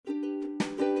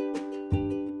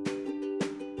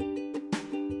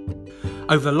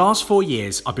Over the last 4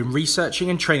 years, I've been researching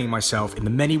and training myself in the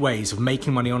many ways of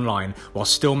making money online while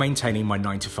still maintaining my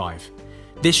 9 to 5.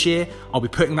 This year, I'll be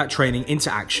putting that training into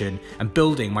action and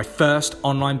building my first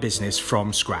online business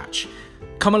from scratch.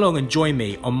 Come along and join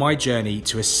me on my journey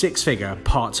to a 6-figure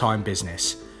part-time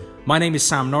business. My name is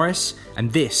Sam Norris,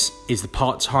 and this is the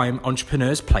Part-Time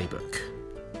Entrepreneur's Playbook.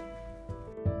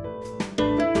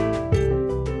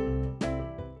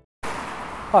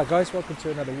 Hi guys, welcome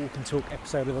to another Walk and Talk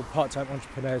episode of the Part-Time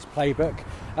Entrepreneur's Playbook.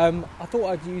 I thought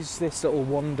I'd use this little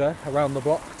wander around the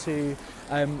block to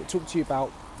talk to you about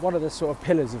one of the sort of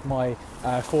pillars of my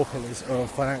 4 pillars of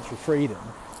financial freedom,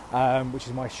 which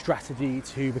is my strategy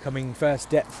to becoming first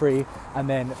debt-free and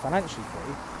then financially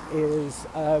free, is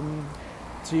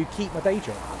to keep my day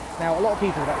job. Now, a lot of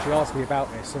people have actually asked me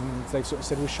about this, and they've sort of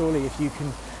said, well, surely if you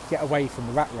can get away from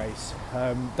the rat race,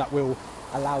 that will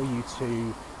allow you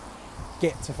to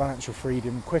get to financial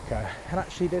freedom quicker. And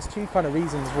actually there's 2 kind of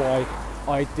reasons why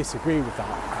I disagree with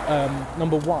that.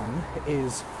 Number one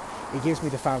is it gives me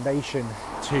the foundation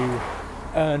to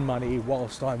earn money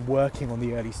whilst I'm working on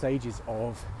the early stages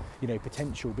of,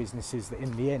 potential businesses that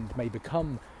in the end may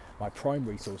become my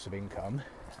primary source of income.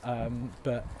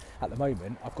 But at the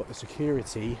moment I've got the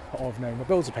security of knowing my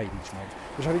bills are paid each month,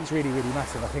 which I think is really, really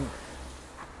massive. I think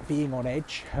being on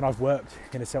edge, and I've worked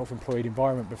in a self-employed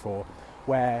environment before,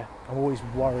 where I'm always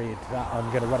worried that I'm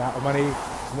going to run out of money, I'm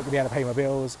not going to be able to pay my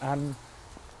bills, and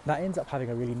that ends up having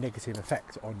a really negative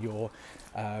effect on your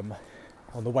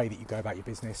on the way that you go about your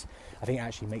business. I think it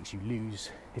actually makes you lose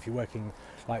if you're working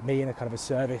like me in a kind of a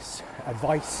service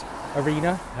advice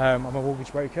arena. I'm a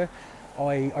mortgage broker.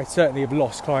 I certainly have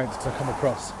lost clients because I've come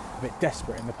across a bit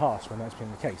desperate in the past when that's been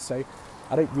the case. So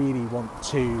I don't really want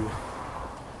to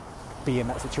be in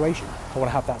that situation. I want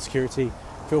to have that security,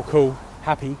 feel cool,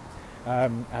 happy,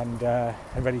 and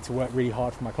ready to work really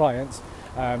hard for my clients,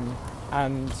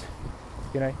 and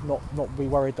not be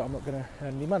worried that I'm not going to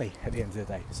earn any money at the end of the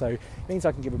day. So it means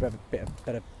I can give a bit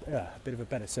of a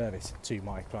better service to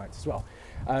my clients as well.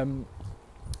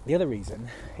 The other reason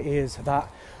is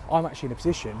that I'm actually in a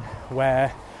position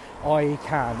where I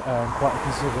can earn quite a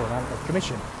considerable amount of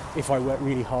commission if I work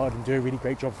really hard and do a really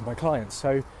great job for my clients.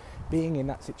 So being in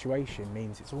that situation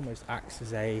means it almost acts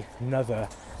as another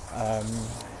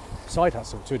side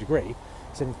hustle to a degree.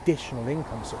 It's an additional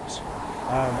income source.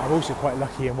 I'm also quite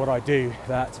lucky in what I do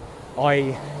that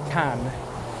I can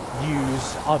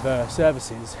use other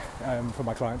services for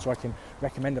my clients, or I can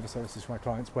recommend other services for my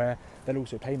clients where they'll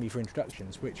also pay me for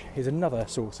introductions, which is another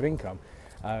source of income.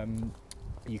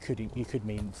 You could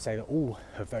mean to say that all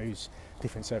of those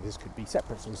different services could be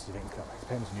separate sources of income. It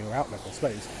depends on your outlook, I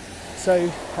suppose. So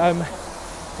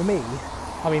for me,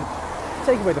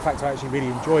 take away the fact that I actually really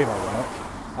enjoy my work,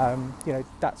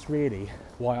 that's really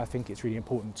why I think it's really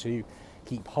important to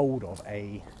keep hold of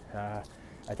a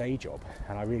day job.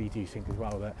 And I really do think as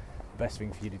well that the best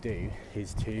thing for you to do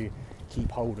is to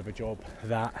keep hold of a job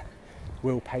that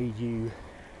will pay you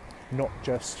not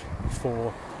just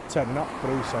for turning up,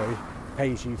 but also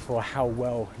pays you for how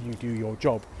well you do your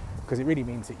job, because it really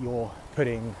means that you're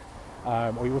putting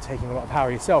or you're taking a lot of power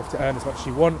yourself to earn as much as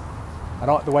you want.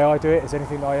 And the way I do it is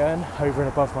anything that I earn over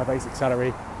and above my basic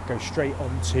salary goes straight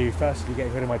on to firstly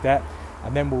getting rid of my debt,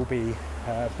 and then we'll be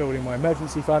building my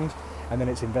emergency fund, and then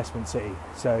it's investment city.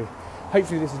 So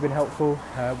hopefully this has been helpful.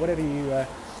 Whatever you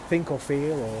think or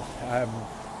feel, or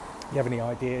you have any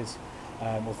ideas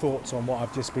or thoughts on what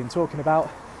I've just been talking about,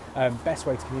 best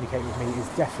way to communicate with me is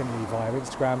definitely via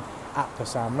Instagram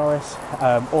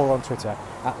 @TheSamNorris, or on Twitter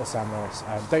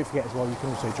 @TheSamNorris. Don't forget as well, you can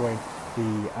also join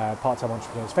the Part-Time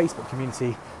Entrepreneurs Facebook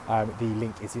community. The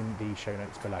link is in the show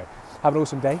notes below. Have an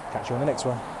awesome day. Catch you on the next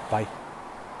one. Bye.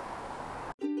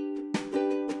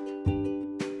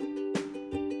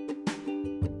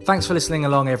 Thanks for listening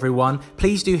along, everyone.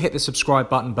 Please do hit the subscribe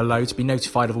button below to be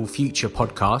notified of all future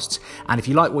podcasts. And if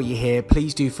you like what you hear,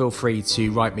 please do feel free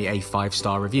to write me a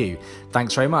 5-star review.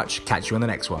 Thanks very much. Catch you on the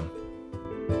next one.